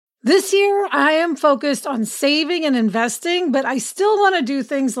This year, I am focused on saving and investing, but I still want to do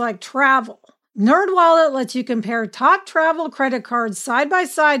things like travel. NerdWallet lets you compare top travel credit cards side by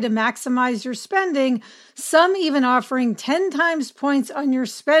side to maximize your spending, some even offering 10 times points on your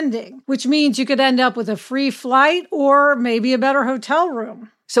spending, which means you could end up with a free flight or maybe a better hotel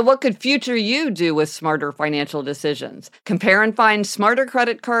room. So what could future you do with smarter financial decisions? Compare and find smarter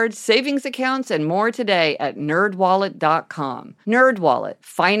credit cards, savings accounts, and more today at nerdwallet.com. NerdWallet,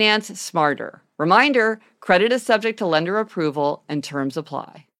 finance smarter. Reminder, credit is subject to lender approval and terms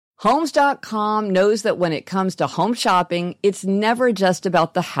apply. Homes.com knows that when it comes to home shopping, it's never just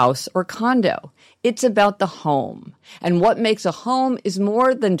about the house or condo. It's about the home. And what makes a home is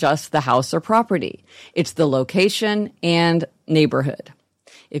more than just the house or property. It's the location and neighborhood.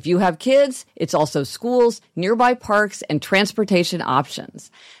 If you have kids, it's also schools, nearby parks, and transportation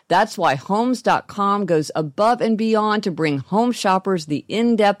options. That's why Homes.com goes above and beyond to bring home shoppers the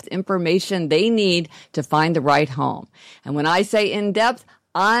in-depth information they need to find the right home. And when I say in-depth,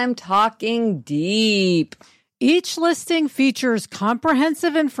 I'm talking deep. Each listing features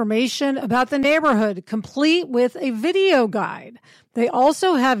comprehensive information about the neighborhood, complete with a video guide. They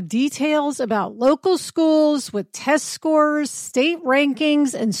also have details about local schools with test scores, state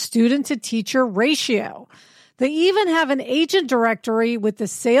rankings, and student-to-teacher ratio. They even have an agent directory with the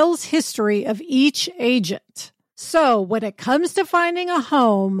sales history of each agent. So when it comes to finding a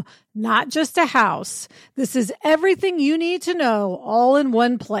home, not just a house, this is everything you need to know all in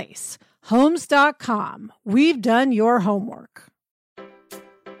one place. Homes.com. We've done your homework.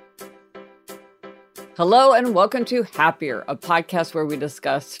 Hello and welcome to Happier, a podcast where we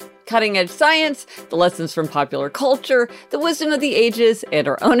discuss cutting-edge science, the lessons from popular culture, the wisdom of the ages, and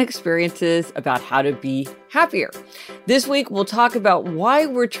our own experiences about how to be happier. This week, we'll talk about why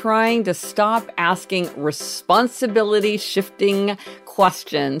we're trying to stop asking responsibility-shifting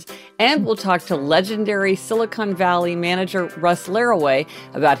questions, and we'll talk to legendary Silicon Valley manager Russ Laraway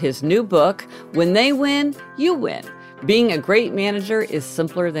about his new book, When They Win, You Win. Being a great manager is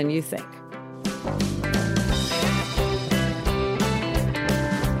simpler than you think.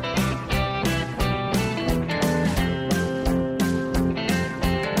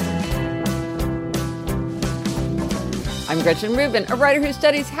 I'm Gretchen Rubin, a writer who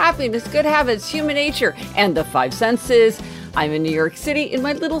studies happiness, good habits, human nature, and the five senses. I'm in New York City in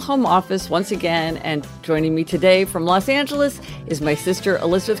my little home office once again, and joining me today from Los Angeles is my sister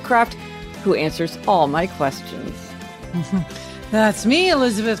Elizabeth Kraft, who answers all my questions. That's me,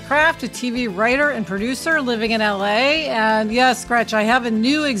 Elizabeth Kraft, a TV writer and producer living in LA. And yes, Gretch, I have a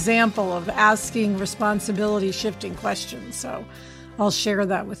new example of asking responsibility-shifting questions, so I'll share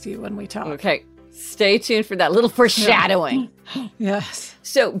that with you when we talk. Okay. Stay tuned for that little foreshadowing. Yes.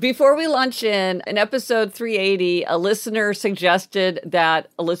 So before we launch in episode 380, a listener suggested that,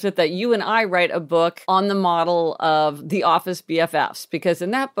 Elizabeth, that you and I write a book on the model of The Office BFFs, because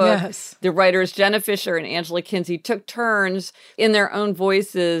in that book, the writers Jenna Fischer and Angela Kinsey took turns in their own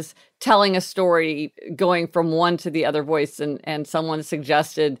voices telling a story, going from one to the other voice. And someone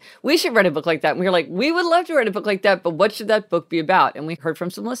suggested, we should write a book like that. And we were like, we would love to write a book like that, but what should that book be about? And we heard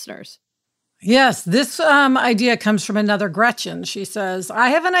from some listeners. Yes, this idea comes from another Gretchen. She says, I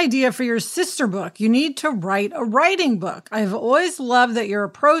have an idea for your sister book. You need to write a writing book. I've always loved that your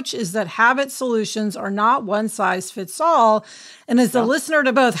approach is that habit solutions are not one size fits all. And as a listener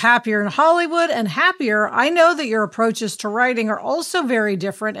to both Happier in Hollywood and Happier, I know that your approaches to writing are also very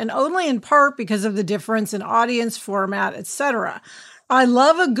different, and only in part because of the difference in audience, format, etc. I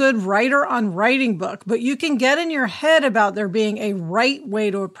love a good writer on writing book, but you can get in your head about there being a right way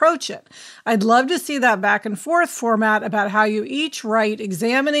to approach it. I'd love to see that back and forth format about how you each write,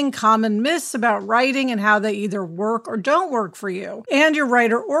 examining common myths about writing and how they either work or don't work for you, and your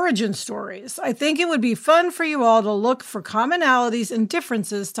writer origin stories. I think it would be fun for you all to look for commonalities and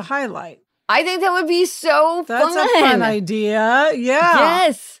differences to highlight. I think that would be so fun. That's a fun idea. Yeah.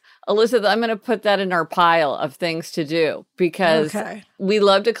 Yes. Elizabeth, I'm going to put that in our pile of things to do because we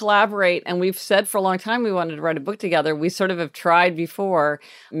love to collaborate. And we've said for a long time we wanted to write a book together. We sort of have tried before.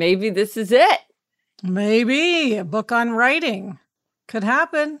 Maybe this is it. Maybe a book on writing could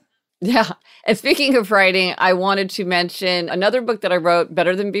happen. Yeah. And speaking of writing, I wanted to mention another book that I wrote,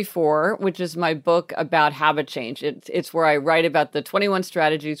 Better Than Before, which is my book about habit change. It's where I write about the 21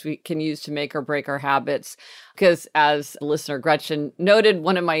 strategies we can use to make or break our habits. Because as listener Gretchen noted,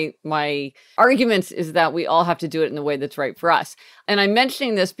 one of my arguments is that we all have to do it in the way that's right for us. And I'm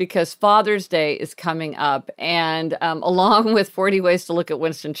mentioning this because Father's Day is coming up. And along with 40 Ways to Look at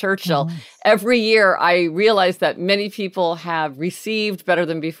Winston Churchill, every year I realize that many people have received Better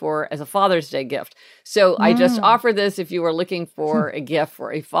Than Before as a Father's Day gift. So I just offer this if you are looking for a gift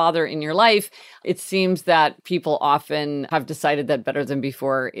for a father in your life. It seems that people often have decided that Better Than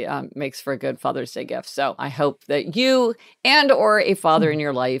Before makes for a good Father's Day gift. So I hope that you and or a father in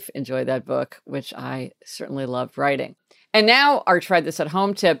your life enjoy that book, which I certainly loved writing. And now our try this at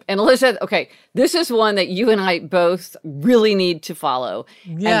home tip. And Elizabeth, okay, this is one that you and I both really need to follow.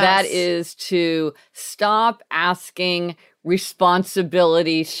 Yes. And that is to stop asking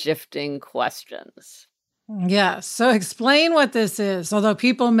responsibility shifting questions. Yes. So explain what this is, although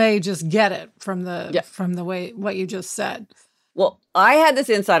people may just get it from the way what you just said. Well, I had this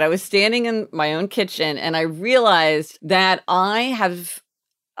insight. I was standing in my own kitchen and I realized that I have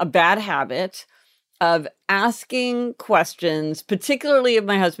a bad habit of asking questions, particularly of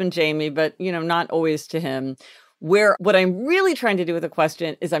my husband, Jamie, but, not always to him, where what I'm really trying to do with a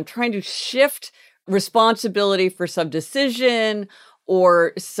question is I'm trying to shift responsibility for some decision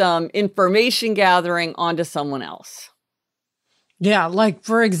or some information gathering onto someone else. Yeah, like,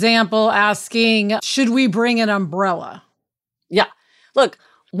 for example, asking, should we bring an umbrella? Yeah. Look,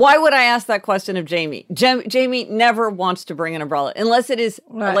 why would I ask that question of Jamie? Jamie never wants to bring an umbrella unless it is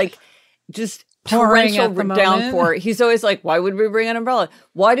like just torrential downpour. He's always like, why would we bring an umbrella?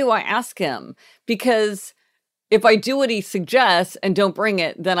 Why do I ask him? Because if I do what he suggests and don't bring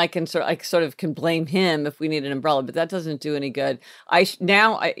it, then I sort of can blame him if we need an umbrella, but that doesn't do any good. I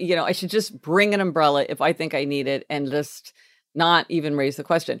should just bring an umbrella if I think I need it and just not even raise the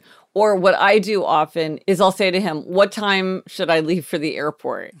question. Or what I do often is I'll say to him, what time should I leave for the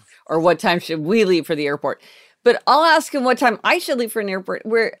airport? Or what time should we leave for the airport? But I'll ask him what time I should leave for an airport,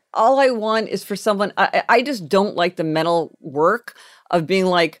 where all I want is for someone, I just don't like the mental work of being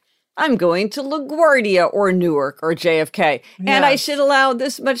like, I'm going to LaGuardia or Newark or JFK, and I should allow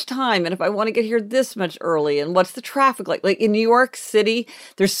this much time. And if I want to get here this much early, and what's the traffic like? Like in New York City,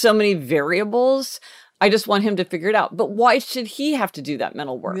 there's so many variables. I just want him to figure it out. But why should he have to do that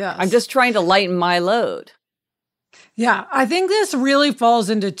mental work? Yes. I'm just trying to lighten my load. Yeah, I think this really falls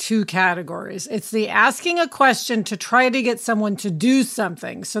into two categories. It's the asking a question to try to get someone to do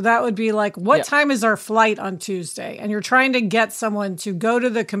something. So that would be like, what time is our flight on Tuesday? And you're trying to get someone to go to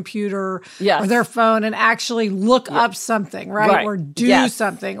the computer or their phone and actually look up something, right? Or do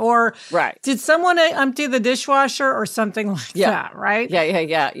something. Or did someone empty the dishwasher or something like that, right?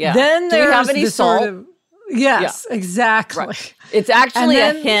 Yeah. Then do you have any salt? Yes, exactly. Right. It's actually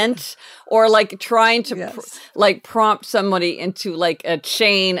a hint or like trying to prompt somebody into like a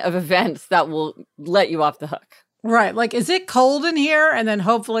chain of events that will let you off the hook. Right. Like, is it cold in here? And then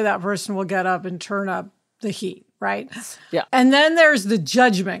hopefully that person will get up and turn up the heat. Right. Yeah. And then there's the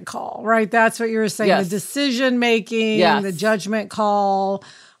judgment call, right? That's what you were saying. The decision making, the judgment call.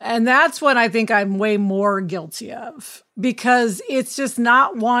 And that's what I think I'm way more guilty of, because it's just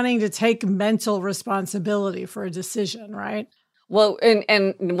not wanting to take mental responsibility for a decision, right? Well,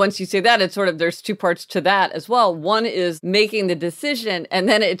 and once you say that, it's sort of, there's two parts to that as well. One is making the decision, and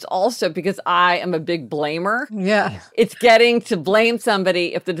then it's also, because I am a big blamer, it's getting to blame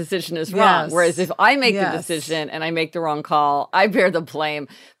somebody if the decision is wrong. Whereas if I make the decision and I make the wrong call, I bear the blame.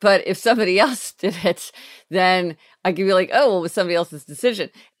 But if somebody else did it, then I could be like, oh, well, it was somebody else's decision.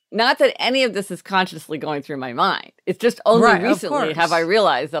 Not that any of this is consciously going through my mind. It's just only recently have I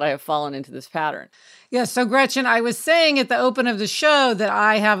realized that I have fallen into this pattern. Yeah. So Gretchen, I was saying at the open of the show that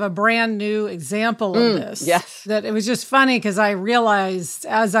I have a brand new example of this. Yes. That it was just funny because I realized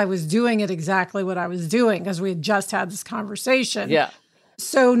as I was doing it exactly what I was doing, because we had just had this conversation. Yeah.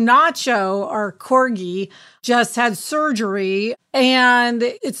 So Nacho, our corgi, just had surgery, and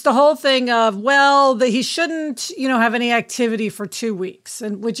it's the whole thing of, well, that he shouldn't, have any activity for 2 weeks,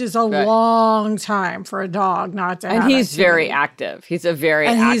 and which is a long time for a dog not to have. And he's activity. very active. He's a very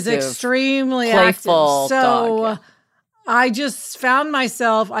active, he's extremely playful active. So dog. I just found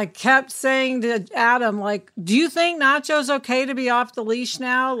myself, I kept saying to Adam, like, do you think Nacho's okay to be off the leash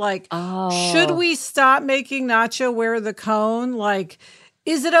now? Like, should we stop making Nacho wear the cone? Like,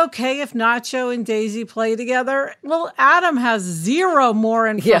 is it okay if Nacho and Daisy play together? Well, Adam has zero more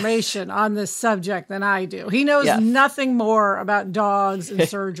information on this subject than I do. He knows nothing more about dogs and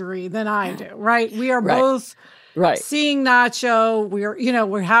surgery than I do, right? We are both seeing Nacho.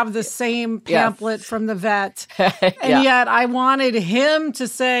 We have the same pamphlet from the vet. And yet I wanted him to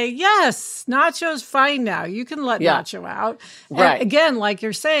say, yes, Nacho's fine now. You can let Nacho out. And again, like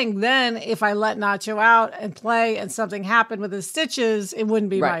you're saying, then if I let Nacho out and play and something happened with his stitches, it wouldn't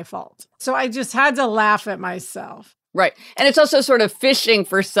be my fault. So I just had to laugh at myself. Right. And it's also sort of fishing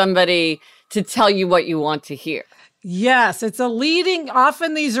for somebody to tell you what you want to hear. Yes,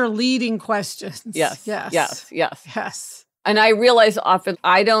 often these are leading questions. Yes. And I realize often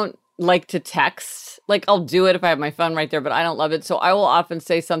I don't like to text. Like, I'll do it if I have my phone right there, but I don't love it. So I will often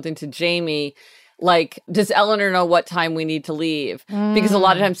say something to Jamie, like, does Eleanor know what time we need to leave? Because a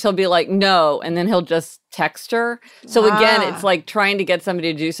lot of times he'll be like, no, and then he'll just text her. So again, it's like trying to get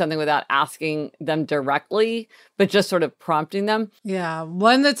somebody to do something without asking them directly, but just sort of prompting them. Yeah.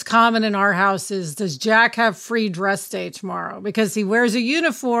 One that's common in our house is, does Jack have free dress day tomorrow? Because he wears a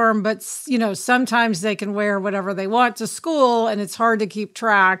uniform, but, sometimes they can wear whatever they want to school, and it's hard to keep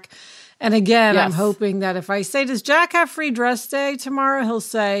track. And again, I'm hoping that if I say, does Jack have free dress day tomorrow? He'll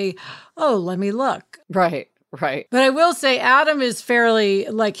say, oh, let me look. Right. But I will say Adam is fairly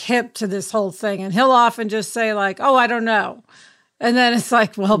hip to this whole thing. And he'll often just say oh, I don't know. And then it's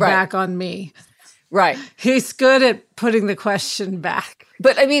back on me. Right. He's good at putting the question back.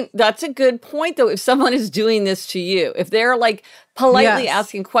 But I mean, that's a good point, though. If someone is doing this to you, if they're politely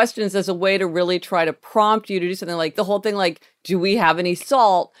asking questions as a way to really try to prompt you to do something, like the whole thing, do we have any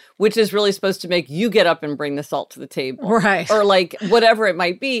salt? Which is really supposed to make you get up and bring the salt to the table. Right. Or whatever it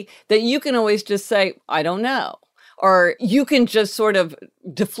might be, that you can always just say, I don't know. Or you can just sort of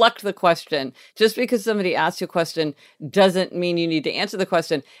deflect the question. Just because somebody asks you a question doesn't mean you need to answer the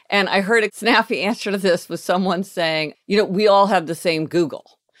question. And I heard a snappy answer to this was someone saying, we all have the same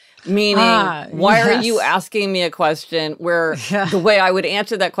Google. Meaning, why are you asking me a question where the way I would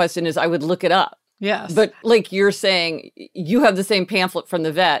answer that question is I would look it up. Yes. But you're saying you have the same pamphlet from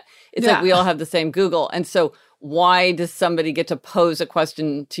the vet. It's like we all have the same Google. And so why does somebody get to pose a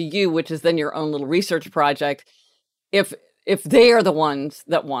question to you, which is then your own little research project, if they are the ones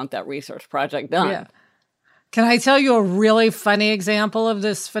that want that research project done? Yeah. Can I tell you a really funny example of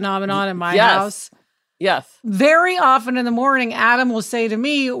this phenomenon in my house? Yes. Very often in the morning, Adam will say to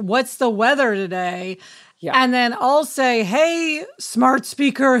me, what's the weather today? Yeah. And then I'll say, hey, smart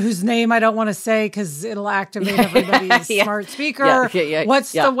speaker, whose name I don't want to say because it'll activate everybody's smart speaker.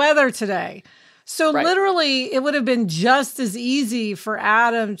 What's the weather today? So literally, it would have been just as easy for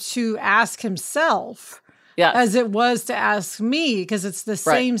Adam to ask himself as it was to ask me, because it's the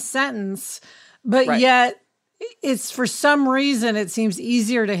same sentence. But yet, it's for some reason, it seems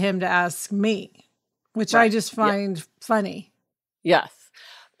easier to him to ask me, which I just find funny. Yes.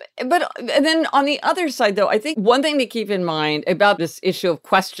 But and then on the other side, though, I think one thing to keep in mind about this issue of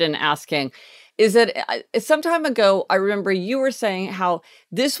question asking is that some time ago, I remember you were saying how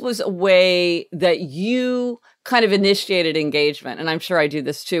this was a way that you kind of initiated engagement. And I'm sure I do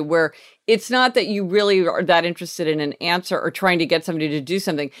this too, where it's not that you really are that interested in an answer or trying to get somebody to do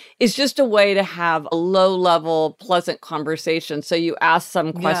something. It's just a way to have a low-level, pleasant conversation. So you ask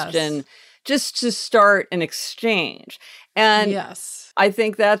some question just to start an exchange. And I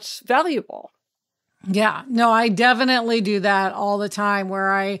think that's valuable. Yeah, no, I definitely do that all the time,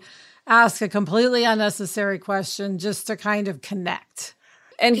 where I ask a completely unnecessary question just to kind of connect.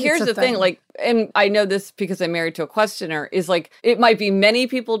 And here's the thing, and I know this because I'm married to a questioner, is it might be many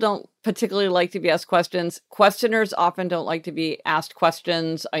people don't particularly like to be asked questions. Questioners often don't like to be asked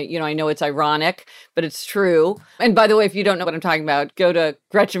questions. I know it's ironic, but it's true. And by the way, if you don't know what I'm talking about, go to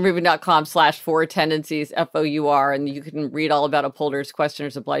GretchenRubin.com/4tendencies, FOUR, and you can read all about upholders,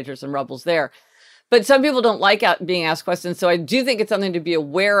 questioners, obligers, and rebels there. But some people don't like being asked questions. So I do think it's something to be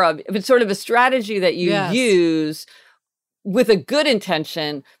aware of. If it's sort of a strategy that you use with a good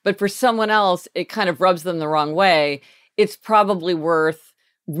intention, but for someone else, it kind of rubs them the wrong way, it's probably worth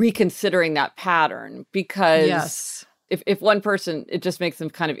reconsidering that pattern, because if one person, it just makes them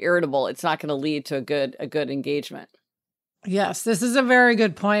kind of irritable, it's not going to lead to a good engagement. Yes, this is a very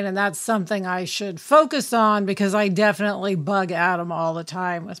good point, and that's something I should focus on, because I definitely bug Adam all the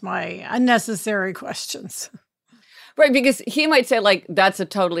time with my unnecessary questions. Right, because he might say, that's a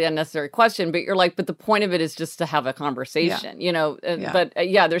totally unnecessary question, but you're but the point of it is just to have a conversation, But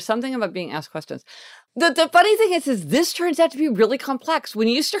there's something about being asked questions. The funny thing is this turns out to be really complex. When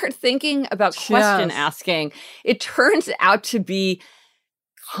you start thinking about question asking, it turns out to be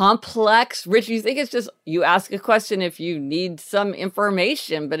complex. Rich, you think it's just you ask a question if you need some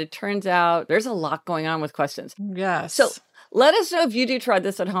information, but it turns out there's a lot going on with questions. Yes. So let us know if you do try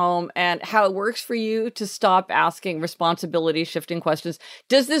this at home and how it works for you to stop asking responsibility shifting questions.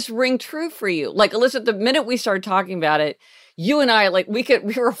 Does this ring true for you? Alyssa, the minute we started talking about it, you and I, we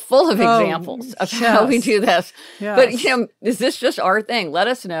were full of examples of how we do this. Yes. But, is this just our thing? Let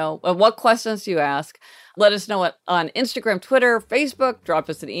us know. What questions do you ask? Let us know on Instagram, Twitter, Facebook. Drop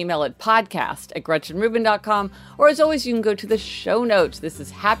us an email at podcast@GretchenRubin.com. Or as always, you can go to the show notes. This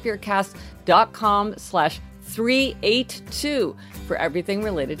is happiercast.com/382 for everything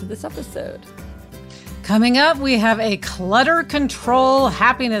related to this episode. Coming up, we have a clutter control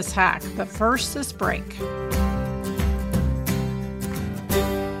happiness hack. But first, this break.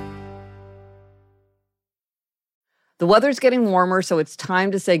 weather's getting warmer, so it's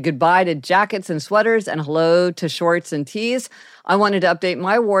time to say goodbye to jackets and sweaters and hello to shorts and tees. I wanted to update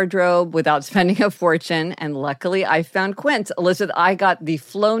my wardrobe without spending a fortune, and luckily I found Quince. Elizabeth, I got the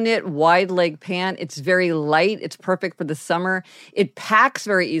Flow Knit wide leg pant. It's very light. It's perfect for the summer. It packs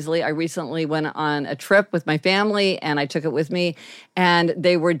very easily. I recently went on a trip with my family, and I took it with me, and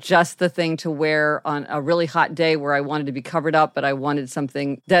they were just the thing to wear on a really hot day where I wanted to be covered up, but I wanted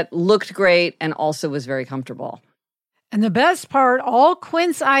something that looked great and also was very comfortable. And the best part, all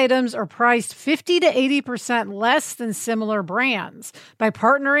Quince items are priced 50 to 80% less than similar brands. By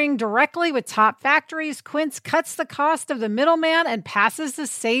partnering directly with top factories, Quince cuts the cost of the middleman and passes the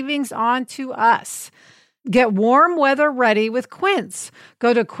savings on to us. Get warm weather ready with Quince.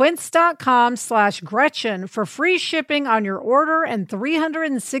 Go to quince.com/Gretchen for free shipping on your order and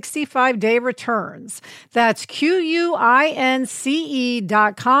 365-day returns. That's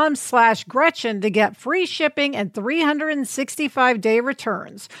QUINCE.com/Gretchen to get free shipping and 365-day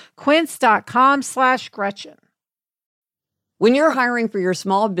returns. Quince.com/Gretchen. When you're hiring for your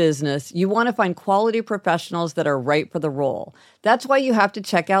small business, you want to find quality professionals that are right for the role. That's why you have to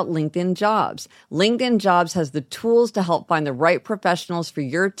check out LinkedIn Jobs. LinkedIn Jobs has the tools to help find the right professionals for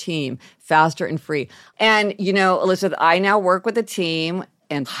your team faster and free. And, you know, Elizabeth, I now work with a team,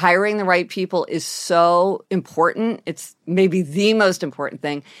 and hiring the right people is so important. It's maybe the most important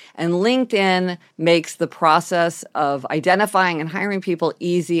thing. And LinkedIn makes the process of identifying and hiring people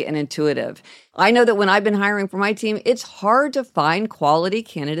easy and intuitive. I know that when I've been hiring for my team, it's hard to find quality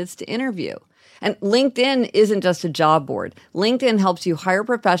candidates to interview. And LinkedIn isn't just a job board. LinkedIn helps you hire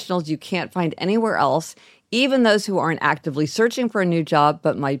professionals you can't find anywhere else, even those who aren't actively searching for a new job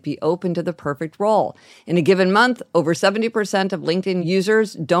but might be open to the perfect role. In a given month, over 70% of LinkedIn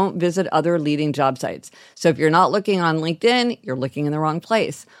users don't visit other leading job sites. So if you're not looking on LinkedIn, you're looking in the wrong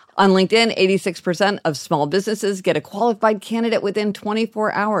place. On LinkedIn, 86% of small businesses get a qualified candidate within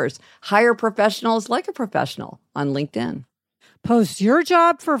 24 hours. Hire professionals like a professional on LinkedIn. Post your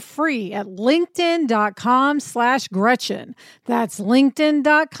job for free at linkedin.com/Gretchen. That's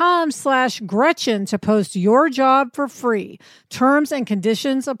linkedin.com/Gretchen to post your job for free. Terms and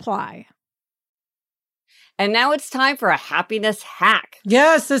conditions apply. And now it's time for a happiness hack.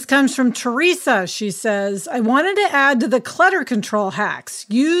 Yes, this comes from Teresa. She says, I wanted to add to the clutter control hacks.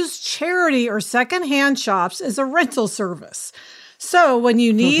 Use charity or secondhand shops as a rental service. So when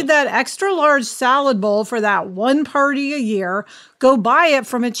you need that extra large salad bowl for that one party a year, go buy it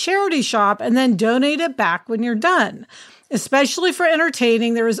from a charity shop and then donate it back when you're done. Especially for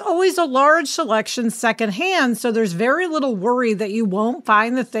entertaining, there is always a large selection secondhand, so there's very little worry that you won't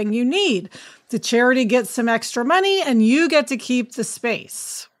find the thing you need. The charity gets some extra money and you get to keep the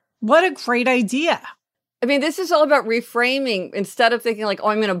space. What a great idea. I mean, this is all about reframing. Instead of thinking like, oh,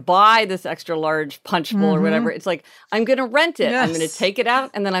 I'm going to buy this extra large punch bowl or whatever. It's like, I'm going to rent it. Yes. I'm going to take it out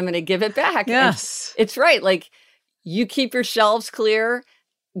and then I'm going to give it back. Yes. And it's right. Like, you keep your shelves clear.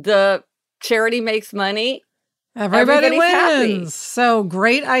 The charity makes money. Everybody wins. Happy. So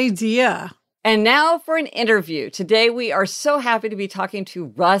great idea. And now for an interview. Today, we are so happy to be talking to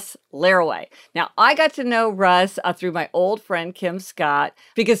Russ Laraway. Now, I got to know Russ through my old friend, Kim Scott,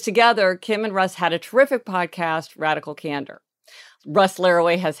 because together, Kim and Russ had a terrific podcast, Radical Candor. Russ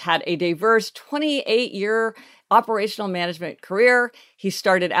Laraway has had a diverse 28-year operational management career. He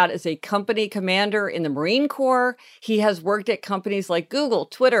started out as a company commander in the Marine Corps. He has worked at companies like Google,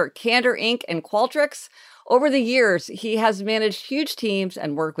 Twitter, Candor Inc., and Qualtrics. Over the years, he has managed huge teams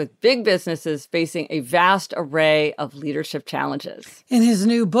and worked with big businesses facing a vast array of leadership challenges. In his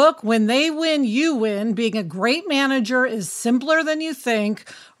new book, When They Win, You Win, Being a Great Manager is Simpler Than You Think,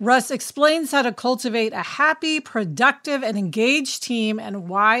 Russ explains how to cultivate a happy, productive, and engaged team and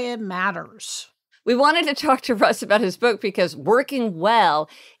why it matters. We wanted to talk to Russ about his book because working well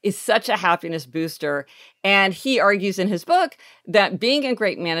is such a happiness booster. And he argues in his book that being a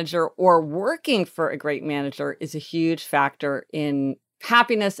great manager or working for a great manager is a huge factor in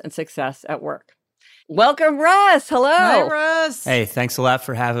happiness and success at work. Welcome, Russ. Hello. Hi, Russ. Hey, thanks a lot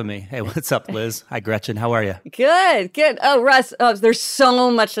for having me. Hey, what's up, Liz? Hi, Gretchen. How are you? Good, good. Oh, Russ, there's so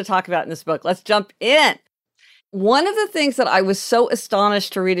much to talk about in this book. Let's jump in. One of the things that I was so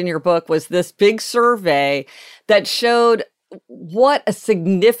astonished to read in your book was this big survey that showed what a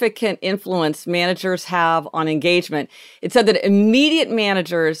significant influence managers have on engagement. It said that immediate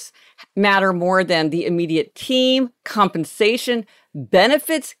managers matter more than the immediate team, compensation,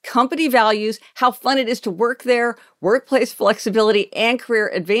 benefits, company values, how fun it is to work there, workplace flexibility, and career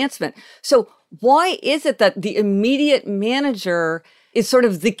advancement. So why is it that the immediate manager is sort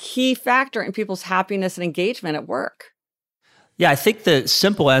of the key factor in people's happiness and engagement at work? Yeah, I think the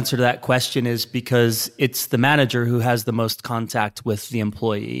simple answer to that question is because it's the manager who has the most contact with the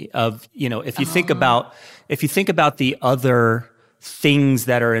employee. If you think about the other things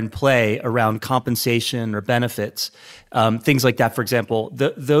that are in play around compensation or benefits, things like that, for example,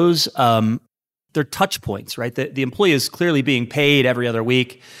 those they're touch points, right? The employee is clearly being paid every other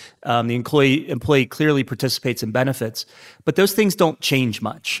week. The employee clearly participates in benefits, but those things don't change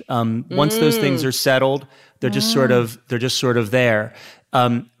much. Once those things are settled, they're just sort of there.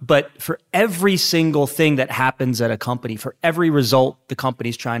 But for every single thing that happens at a company, for every result the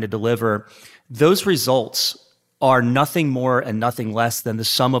company's trying to deliver, those results are nothing more and nothing less than the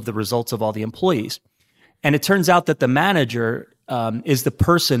sum of the results of all the employees. And it turns out that the manager is the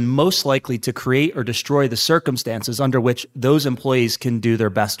person most likely to create or destroy the circumstances under which those employees can do their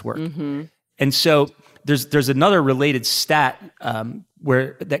best work. Mm-hmm. And so there's another related stat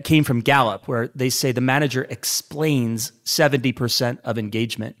that came from Gallup, where they say the manager explains 70% of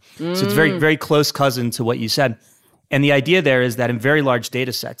engagement. So it's very, very close cousin to what you said. And the idea there is that in very large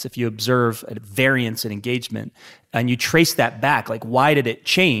data sets, if you observe a variance in engagement and you trace that back, like why did it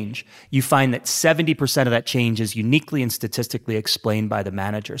change, you find that 70% of that change is uniquely and statistically explained by the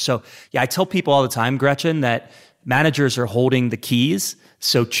manager. So yeah, I tell people all the time, Gretchen, that managers are holding the keys.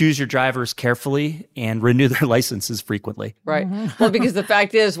 So choose your drivers carefully and renew their licenses frequently. Right. Well, because the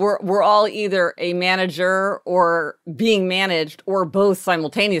fact is we're all either a manager or being managed or both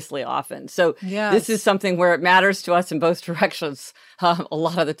simultaneously often. So This is something where it matters to us in both directions a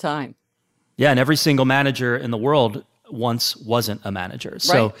lot of the time. Yeah. And every single manager in the world once wasn't a manager.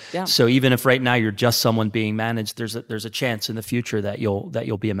 So, So even if right now you're just someone being managed, there's a chance in the future that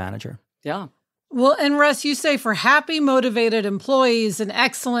you'll be a manager. Yeah. Well, and Russ, you say for happy, motivated employees and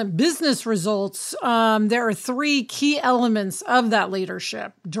excellent business results, there are three key elements of that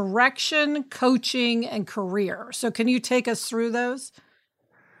leadership: direction, coaching, and career. So can you take us through those?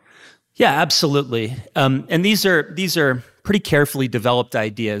 Yeah, absolutely. And these are pretty carefully developed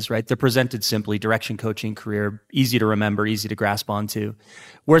ideas, right? They're presented simply: direction, coaching, career, easy to remember, easy to grasp onto.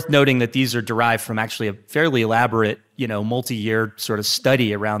 Worth noting that these are derived from actually a fairly elaborate, multi-year sort of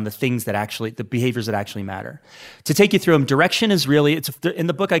study around the behaviors that actually matter. To take you through them, direction is really, in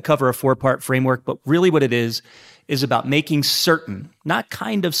the book I cover a 4-part framework, but really what it is about making certain, not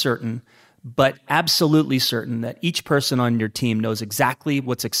kind of certain, but absolutely certain that each person on your team knows exactly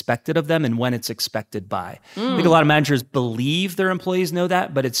what's expected of them and when it's expected by. I think a lot of managers believe their employees know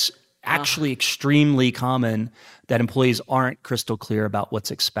that, but it's actually extremely common that employees aren't crystal clear about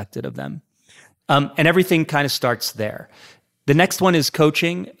what's expected of them. And everything kind of starts there. The next one is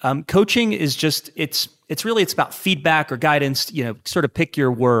coaching. Coaching is just, it's about feedback or guidance, sort of pick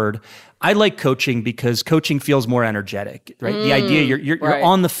your word. I like coaching because coaching feels more energetic, right? The idea you're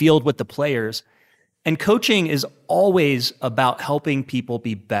on the field with the players, and coaching is always about helping people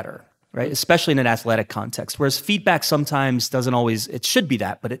be better, right? Especially in an athletic context, whereas feedback sometimes it should be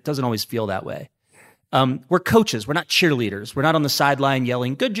that, but it doesn't always feel that way. We're coaches. We're not cheerleaders. We're not on the sideline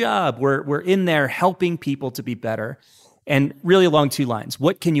yelling, "Good job." We're in there helping people to be better. And really along two lines: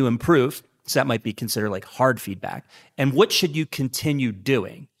 what can you improve? So that might be considered like hard feedback. And what should you continue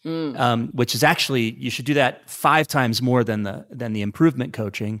doing? Which is actually, you should do that 5 times more than the improvement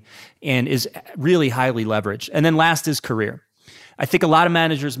coaching, and is really highly leveraged. And then last is career. I think a lot of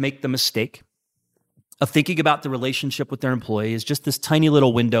managers make the mistake of thinking about the relationship with their employee as just this tiny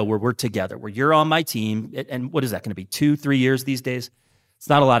little window where we're together, where you're on my team. And what is that going to be, 2-3 years these days? It's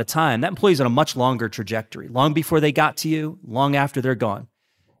not a lot of time. That employee's on a much longer trajectory, long before they got to you, long after they're gone.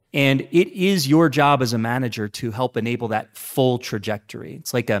 And it is your job as a manager to help enable that full trajectory.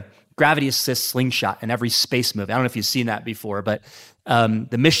 It's like a gravity assist slingshot in every space movie. I don't know if you've seen that before, but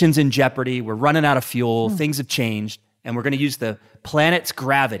the mission's in jeopardy. We're running out of fuel. Things have changed. And we're going to use the planet's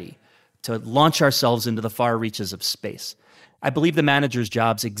gravity to launch ourselves into the far reaches of space. I believe the manager's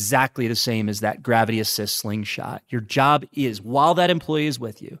job's exactly the same as that gravity assist slingshot. Your job is, while that employee is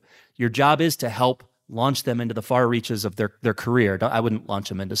with you, your job is to help launch them into the far reaches of their career. I wouldn't launch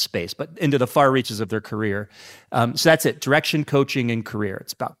them into space, but into the far reaches of their career. So that's it: direction, coaching, and career.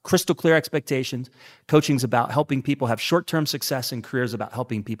 It's about crystal clear expectations. Coaching's about helping people have short-term success, and career is about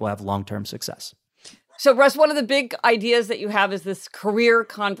helping people have long-term success. So, Russ, one of the big ideas that you have is this career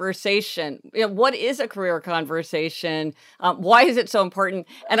conversation. What is a career conversation? Why is it so important?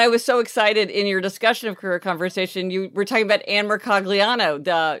 And I was so excited in your discussion of career conversation. You were talking about Anne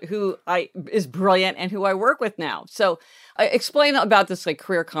Mercogliano, who is brilliant and who I work with now. So, explain about this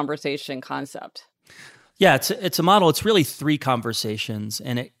career conversation concept. Yeah, it's a model. It's really 3 conversations,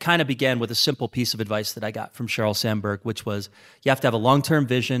 and it kind of began with a simple piece of advice that I got from Sheryl Sandberg, which was you have to have a long-term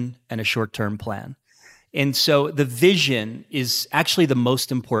vision and a short-term plan. And so the vision is actually the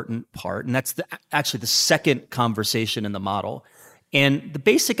most important part. And that's actually the second conversation in the model. And the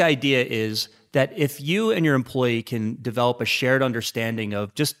basic idea is that if you and your employee can develop a shared understanding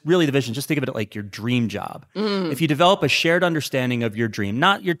of just really the vision, just think of it like your dream job. If you develop a shared understanding of your dream,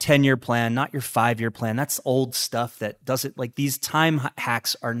 not your 10-year plan, not your 5-year plan, that's old stuff that doesn't, like these time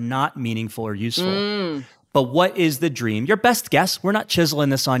hacks are not meaningful or useful. But what is the dream? Your best guess. We're not chiseling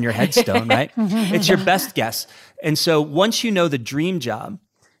this on your headstone, right? It's your best guess. And so once you know the dream job,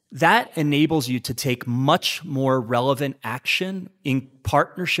 that enables you to take much more relevant action in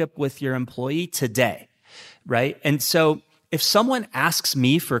partnership with your employee today, right? And so if someone asks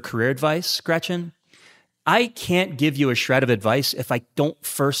me for career advice, Gretchen, I can't give you a shred of advice if I don't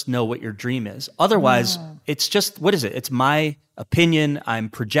first know what your dream is. Otherwise, it's just, what is it? It's my opinion. I'm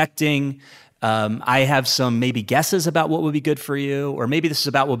projecting. I have some maybe guesses about what would be good for you, or maybe this is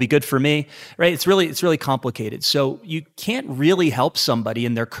about what would be good for me, right? It's really complicated. So you can't really help somebody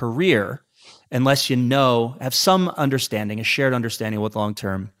in their career unless you have some understanding, a shared understanding of what the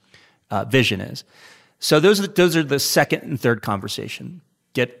long-term vision is. So those are the second and third conversation.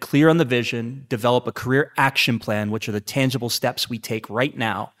 Get clear on the vision, develop a career action plan, which are the tangible steps we take right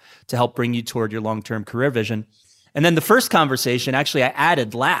now to help bring you toward your long-term career vision. And then the first conversation, actually, I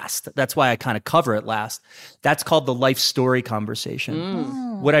added last. That's why I kind of cover it last. That's called the life story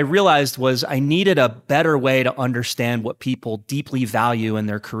conversation. What I realized was I needed a better way to understand what people deeply value in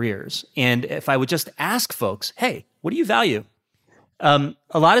their careers. And if I would just ask folks, hey, what do you value? A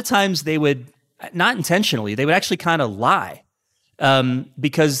lot of times they would, not intentionally, they would actually kind of lie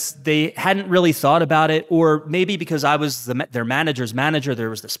because they hadn't really thought about it, or maybe because I was their manager's manager, there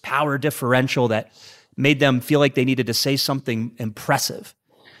was this power differential that made them feel like they needed to say something impressive.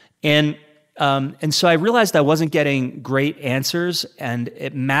 And so I realized I wasn't getting great answers, and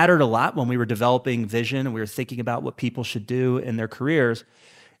it mattered a lot when we were developing vision and we were thinking about what people should do in their careers.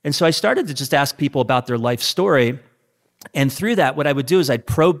 And so I started to just ask people about their life story. And through that, what I would do is I'd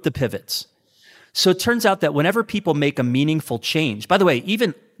probe the pivots. So it turns out that whenever people make a meaningful change, by the way,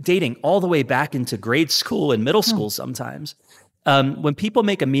 even dating all the way back into grade school and middle school sometimes, when people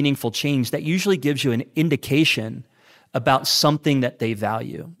make a meaningful change, that usually gives you an indication about something that they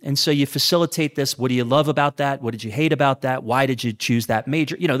value. And so you facilitate this. What do you love about that? What did you hate about that? Why did you choose that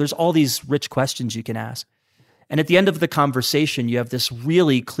major? There's all these rich questions you can ask. And at the end of the conversation, you have this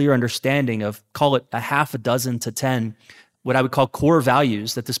really clear understanding of, call it a half a dozen to 10, what I would call core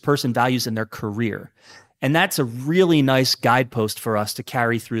values that this person values in their career. And that's a really nice guidepost for us to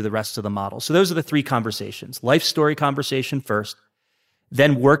carry through the rest of the model. So those are the three conversations. Life story conversation first,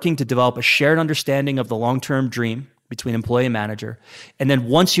 then working to develop a shared understanding of the long-term dream between employee and manager. And then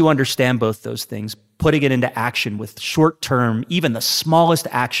once you understand both those things, putting it into action with short-term, even the smallest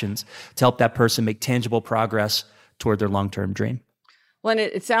actions to help that person make tangible progress toward their long-term dream. Well, and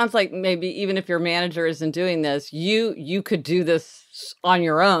it sounds like maybe even if your manager isn't doing this, you could do this on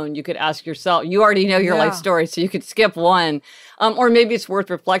your own. You could ask yourself, you already know your life story, so you could skip one. Or maybe it's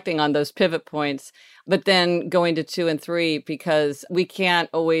worth reflecting on those pivot points, but then going to 2 and 3, because we can't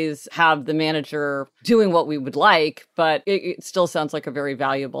always have the manager doing what we would like, but it still sounds like a very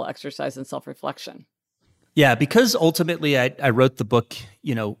valuable exercise in self-reflection. Yeah, because ultimately I wrote the book,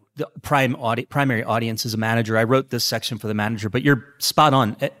 the primary audience is a manager. I wrote this section for the manager, but you're spot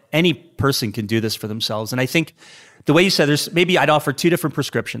on. Any person can do this for themselves. And I think the way you said, maybe I'd offer 2 different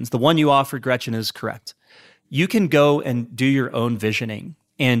prescriptions. The one you offered, Gretchen, is correct. You can go and do your own visioning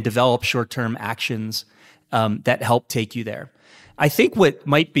and develop short-term actions that help take you there. I think what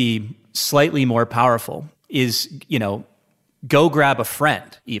might be slightly more powerful is, go grab a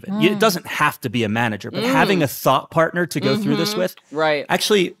friend even. It doesn't have to be a manager, but having a thought partner to go through this with. Right.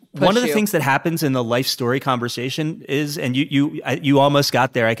 Actually, one of the things that happens in the life story conversation is, and you almost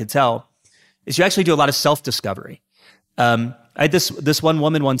got there, I could tell, is you actually do a lot of self-discovery. I had this one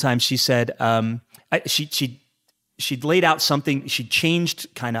woman one time, she said, she'd laid out something, she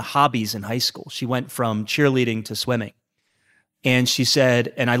changed kind of hobbies in high school. She went from cheerleading to swimming. And she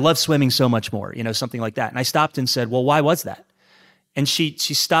said, and I love swimming so much more, something like that. And I stopped and said, well, why was that? And she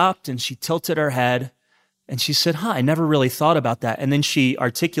stopped and she tilted her head and she said, I never really thought about that. And then she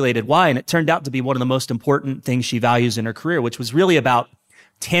articulated why. And it turned out to be one of the most important things she values in her career, which was really about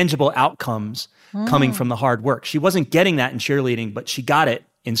tangible outcomes coming from the hard work. She wasn't getting that in cheerleading, but she got it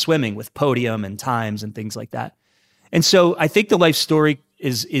in swimming with podium and times and things like that. And so I think the life story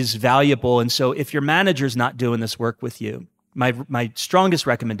is valuable. And so if your manager's not doing this work with you, my strongest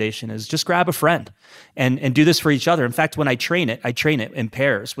recommendation is just grab a friend and do this for each other. In fact, when I train it in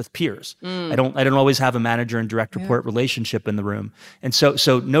pairs with peers. I don't always have a manager and direct report relationship in the room. And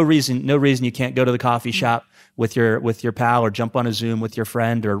so no reason you can't go to the coffee shop with your pal or jump on a Zoom with your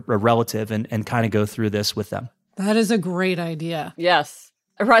friend or a relative and kind of go through this with them. That is a great idea. Yes.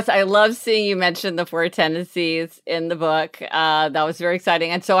 Russ, I love seeing you mention the 4 tendencies in the book. That was very exciting.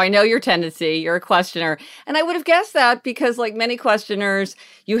 And so I know your tendency, you're a questioner. And I would have guessed that because like many questioners,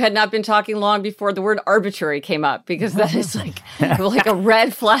 you had not been talking long before the word arbitrary came up, because that is like a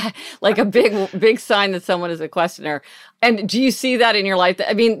red flag, like a big sign that someone is a questioner. And do you see that in your life?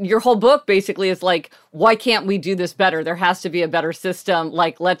 I mean, your whole book basically is like, why can't we do this better? There has to be a better system.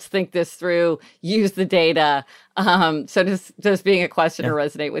 Like, let's think this through, use the data. So does being a questioner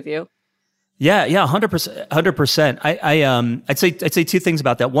resonate with you? Yeah, 100%. I'd say 2 things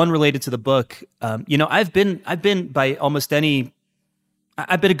about that. One related to the book. I've been by almost any,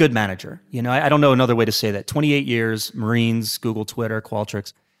 I've been a good manager. I don't know another way to say that. 28 years, Marines, Google, Twitter,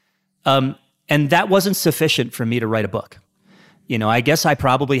 Qualtrics. And that wasn't sufficient for me to write a book. I guess I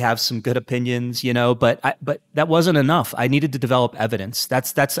probably have some good opinions, but that wasn't enough. I needed to develop evidence.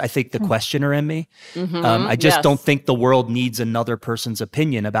 That's I think the questioner in me. I just don't think the world needs another person's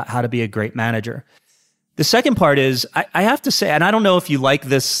opinion about how to be a great manager. The second part is I have to say, and I don't know if you like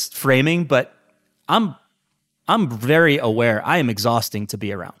this framing, but I'm very aware I am exhausing to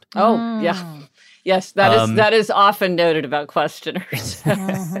be around. Oh, yeah. Yes, that is often noted about questioners.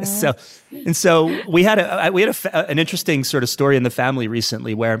 So we had an interesting sort of story in the family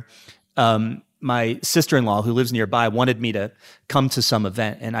recently where my sister-in-law, who lives nearby, wanted me to come to some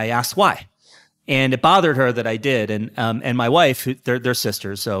event, and I asked why, and it bothered her that I did, and my wife, they're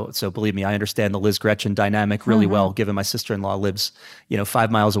sisters, so believe me, I understand the Liz Gretchen dynamic really well, given my sister-in-law lives 5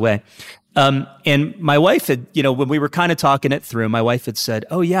 miles away. And my wife had, when we were kind of talking it through, my wife had said,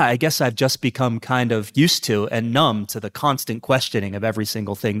 "Oh yeah, I guess I've just become kind of used to and numb to the constant questioning of every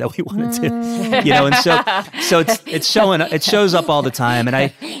single thing that we want to do." And so it shows up all the time.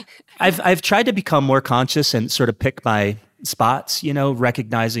 And I've tried to become more conscious and sort of pick my spots,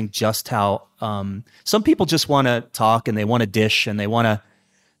 recognizing just how some people just want to talk and they want to dish and they want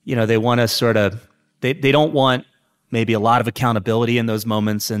to sort of they don't want maybe a lot of accountability in those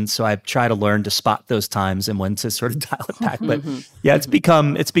moments. And so I try to learn to spot those times and when to sort of dial it back. But yeah, it's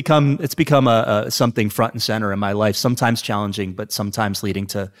become a something front and center in my life, sometimes challenging, but sometimes leading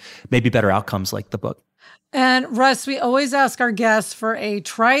to maybe better outcomes like the book. And Russ, we always ask our guests for a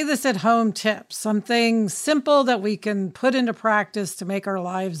try this at home tip, something simple that we can put into practice to make our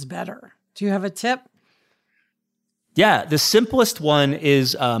lives better. Do you have a tip? Yeah, the simplest one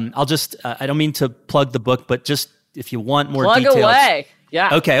is, I don't mean to plug the book, but just if you want more details. Plug away.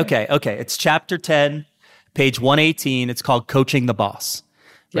 Yeah. Okay. It's chapter 10, page 118. It's called Coaching the Boss.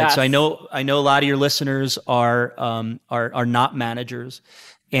 Right. Yes. So I know a lot of your listeners are not managers.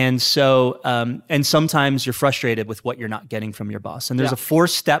 And so, and sometimes you're frustrated with what you're not getting from your boss. And there's a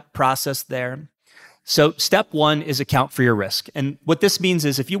 4-step process there. So step 1 is account for your risk. And what this means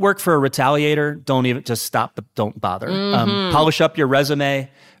is if you work for a retaliator, don't even just stop, but don't bother. Polish up your resume,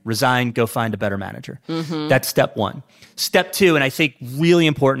 resign, go find a better manager. That's step 1. Step 2, and I think really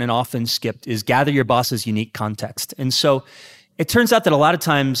important and often skipped, is gather your boss's unique context. And so it turns out that a lot of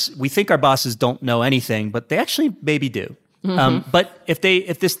times we think our bosses don't know anything, but they actually maybe do. But if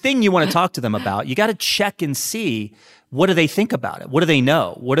this thing you want to talk to them about, you got to check and see, what do they think about it? What do they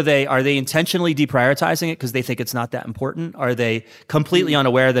know? Are they intentionally deprioritizing it because they think it's not that important? Are they completely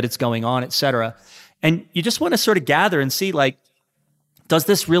unaware that it's going on, et cetera? And you just want to sort of gather and see, like, does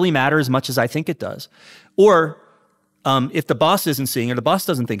this really matter as much as I think it does? Or if the boss isn't seeing it, or the boss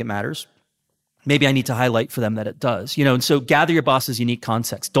doesn't think it matters, maybe I need to highlight for them that it does. And so gather your boss's unique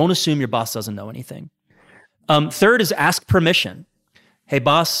context. Don't assume your boss doesn't know anything. Third is ask permission. Hey,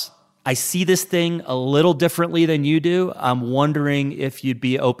 boss, I see this thing a little differently than you do. I'm wondering if you'd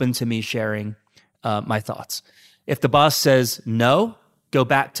be open to me sharing my thoughts. If the boss says no, go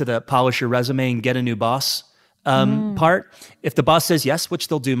back to the polish your resume and get a new boss part. If the boss says yes, which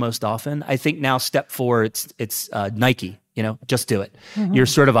they'll do most often, I think now step 4, it's Nike. Just do it. You're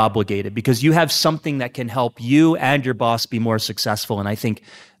sort of obligated because you have something that can help you and your boss be more successful. And I think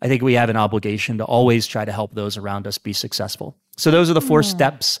we have an obligation to always try to help those around us be successful. So those are the 4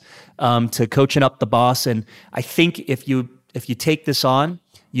 steps to coaching up the boss. And I think if you take this on,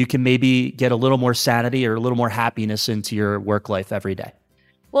 you can maybe get a little more sanity or a little more happiness into your work life every day.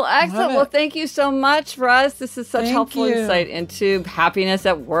 Well, excellent. Well, thank you so much, Russ. This is such helpful insight into happiness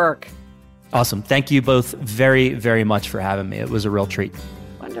at work. Awesome. Thank you both very, very much for having me. It was a real treat.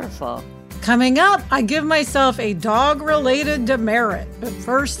 Wonderful. Coming up, I give myself a dog-related demerit. But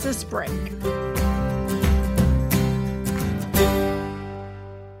first, this break.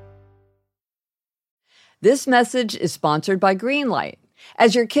 This message is sponsored by Greenlight.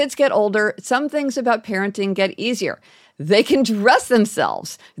 As your kids get older, some things about parenting get easier. They can dress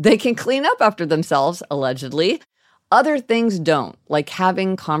themselves. They can clean up after themselves, allegedly. Other things don't, like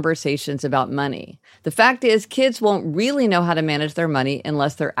having conversations about money. The fact is, kids won't really know how to manage their money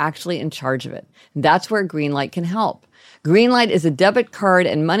unless they're actually in charge of it. That's where Greenlight can help. Greenlight is a debit card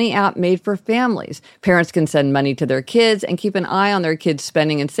and money app made for families. Parents can send money to their kids and keep an eye on their kids'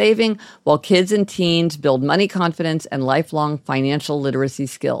 spending and saving, while kids and teens build money confidence and lifelong financial literacy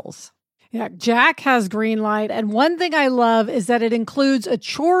skills. Yeah, Jack has Greenlight, and one thing I love is that it includes a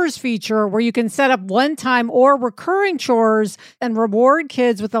chores feature where you can set up one-time or recurring chores and reward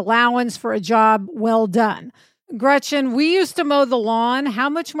kids with allowance for a job well done. Gretchen, we used to mow the lawn. How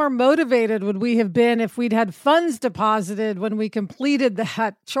much more motivated would we have been if we'd had funds deposited when we completed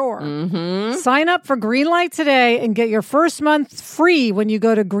that chore? Mm-hmm. Sign up for Greenlight today and get your first month free when you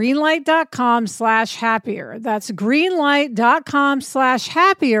go to greenlight.com/happier. That's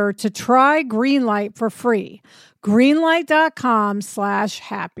greenlight.com/happier to try Greenlight for free.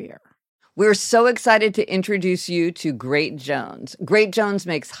 Greenlight.com/happier. We're so excited to introduce you to Great Jones. Great Jones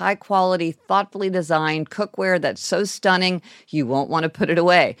makes high-quality, thoughtfully designed cookware that's so stunning you won't want to put it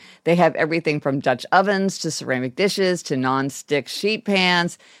away. They have everything from Dutch ovens to ceramic dishes to non-stick sheet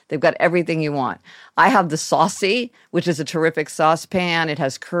pans. They've got everything you want. I have the Saucy, which is a terrific saucepan. It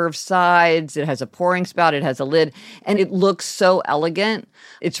has curved sides. It has a pouring spout. It has a lid. And it looks so elegant.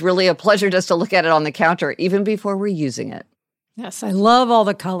 It's really a pleasure just to look at it on the counter, even before we're using it. Yes, I love all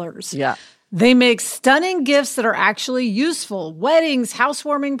the colors. Yeah. They make stunning gifts that are actually useful. Weddings,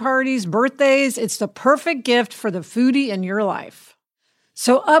 housewarming parties, birthdays. It's the perfect gift for the foodie in your life.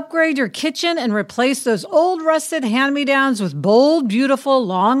 So upgrade your kitchen and replace those old rusted hand-me-downs with bold, beautiful,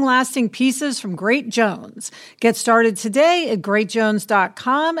 long-lasting pieces from Great Jones. Get started today at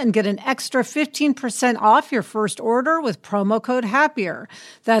greatjones.com and get an extra 15% off your first order with promo code HAPPIER.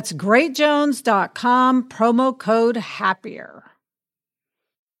 That's greatjones.com, promo code HAPPIER.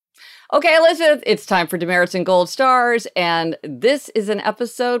 Okay, Elizabeth, it's time for demerits and gold stars, and this is an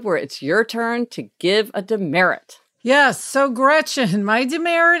episode where it's your turn to give a demerit. Yes. So Gretchen, my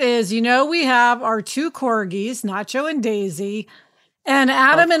demerit is, we have our two corgis, Nacho and Daisy, and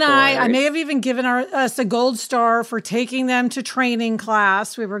Adam and I may have even given us a gold star for taking them to training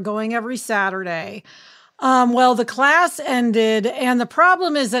class. We were going every Saturday. Well, the class ended, and the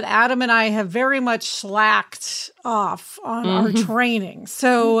problem is that Adam and I have very much slacked off on our training.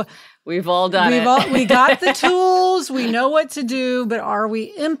 So we've all done it. We got the tools. We know what to do, but are we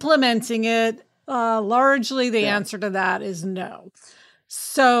implementing it? Largely, the answer to that is no.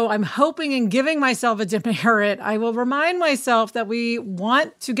 So I'm hoping in giving myself a demerit, I will remind myself that we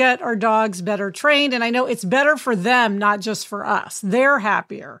want to get our dogs better trained. And I know it's better for them, not just for us. They're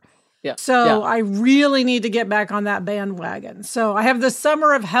happier. Yeah. So I really need to get back on that bandwagon. So I have the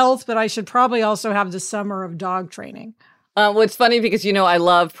summer of health, but I should probably also have the summer of dog training. Well, it's funny because, I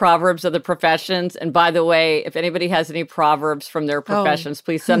love proverbs of the professions. And by the way, if anybody has any proverbs from their professions,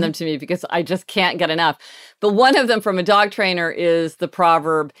 please send them to me because I just can't get enough. But one of them from a dog trainer is the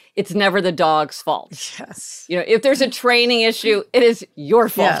proverb, it's never the dog's fault. Yes. If there's a training issue, it is your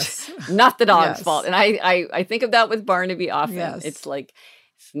fault, not the dog's fault. And I think of that with Barnaby often. Yes. It's like,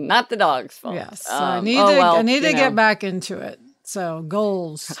 it's not the dog's fault. Yes. So I need to get back into it. So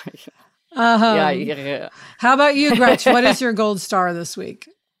goals. Yeah. How about you, Gretchen? What is your gold star this week?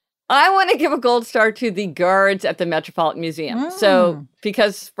 I want to give a gold star to the guards at the Metropolitan Museum. So,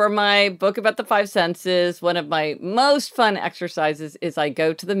 because for my book about the five senses, one of my most fun exercises is I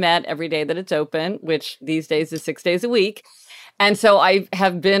go to the Met every day that it's open, which these days is 6 days a week. And so I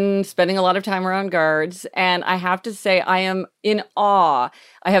have been spending a lot of time around guards, and I have to say I am in awe.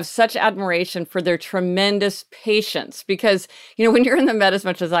 I have such admiration for their tremendous patience because, when you're in the Met as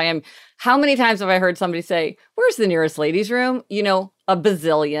much as I am, how many times have I heard somebody say, where's the nearest ladies' room? A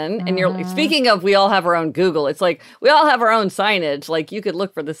bazillion. And you're speaking of, we all have our own Google. It's like, we all have our own signage. Like you could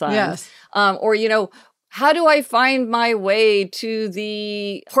look for the signs. Yes. How do I find my way to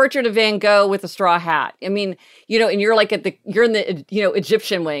the portrait of Van Gogh with a straw hat? I mean, and you're like you're in the,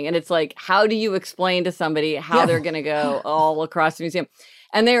 Egyptian wing. And it's like, how do you explain to somebody how they're going to go all across the museum?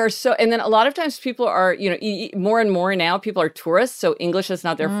 And they are and then a lot of times people are, more and more now people are tourists. So English is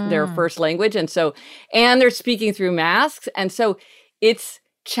not their first language. And they're speaking through masks. And so it's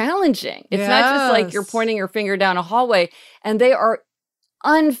challenging. It's not just like you're pointing your finger down a hallway, and they are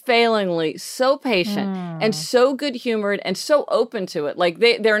unfailingly so patient and so good humored and so open to it. Like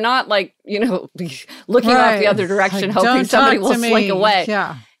they're not like, looking off the other direction, like, hoping somebody will me. slink away.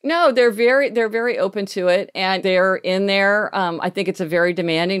 Yeah. No, they're very open to it, and they're in there. I think it's a very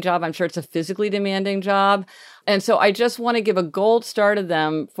demanding job. I'm sure it's a physically demanding job. And so I just want to give a gold star to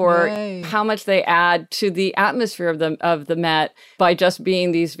them for how much they add to the atmosphere of the Met by just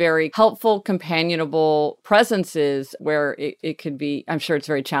being these very helpful, companionable presences where it could be, I'm sure it's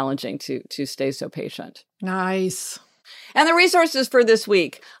very challenging to stay so patient. Nice. And the resources for this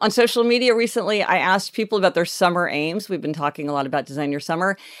week. On social media recently, I asked people about their summer aims. We've been talking a lot about Design Your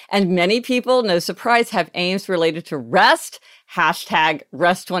Summer. And many people, no surprise, have aims related to rest. Hashtag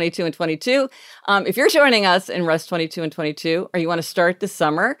Rest 22 and 22. If you're joining us in Rest 22 and 22, or you want to start this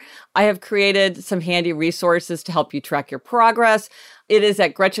summer, I have created some handy resources to help you track your progress. It is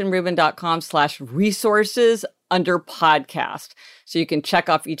at GretchenRubin.com/resources under podcast. So you can check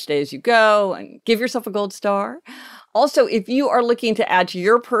off each day as you go and give yourself a gold star. Also, if you are looking to add to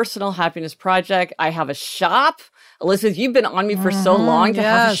your personal happiness project, I have a shop. Elizabeth, you've been on me for so long to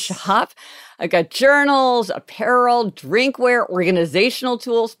have a shop. I got journals, apparel, drinkware, organizational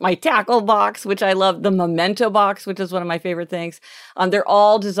tools, my tackle box, which I love, the memento box, which is one of my favorite things. They're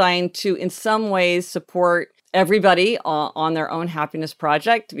all designed to, in some ways, support everybody on their own happiness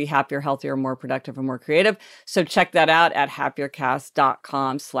project to be happier, healthier, more productive, and more creative. So check that out at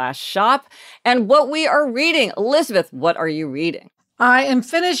happiercast.com/shop. And what we are reading, Elizabeth, what are you reading? I am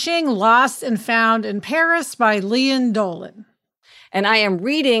finishing Lost and Found in Paris by Lian Dolan. And I am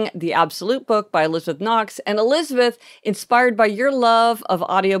reading The Absolute Book by Elizabeth Knox. And Elizabeth, inspired by your love of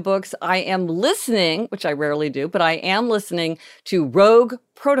audiobooks, I am listening, which I rarely do, but I am listening to Rogue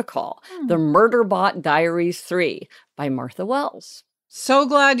Protocol, The Murderbot Diaries 3 by Martha Wells. So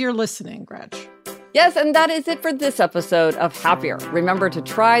glad you're listening, Gretch. Yes, and that is it for this episode of Happier. Remember to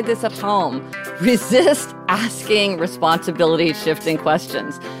try this at home. Resist asking responsibility-shifting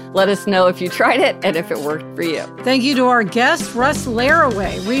questions. Let us know if you tried it and if it worked for you. Thank you to our guest, Russ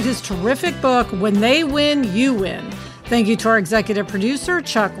Laraway. Read his terrific book, When They Win, You Win. Thank you to our executive producer,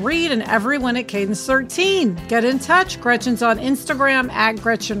 Chuck Reed, and everyone at Cadence 13. Get in touch. Gretchen's on Instagram at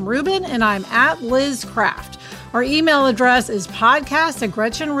Gretchen Rubin, and I'm at Liz Craft. Our email address is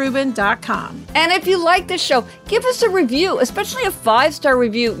podcast@GretchenRubin.com. And if you like this show, give us a review, especially a 5-star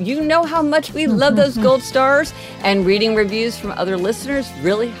review. You know how much we love those gold stars. And reading reviews from other listeners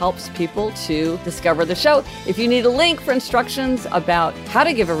really helps people to discover the show. If you need a link for instructions about how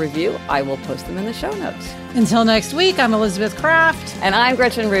to give a review, I will post them in the show notes. Until next week, I'm Elizabeth Craft. And I'm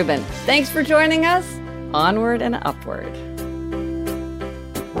Gretchen Rubin. Thanks for joining us. Onward and upward.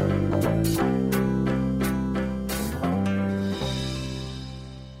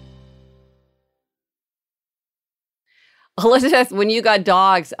 Elizabeth, when you got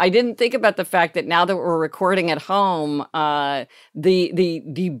dogs, I didn't think about the fact that now that we're recording at home, the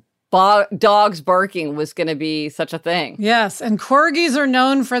dogs barking was going to be such a thing. Yes, and corgis are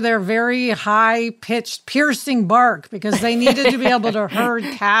known for their very high-pitched, piercing bark because they needed to be able to herd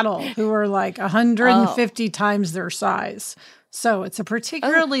cattle who are like 150 times their size. So it's a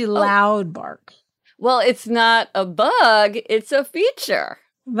particularly loud bark. Well, it's not a bug, it's a feature.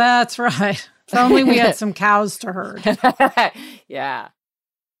 That's right. If only we had some cows to herd. Yeah.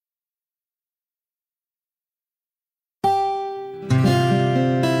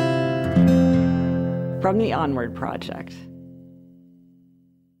 From the Onward Project.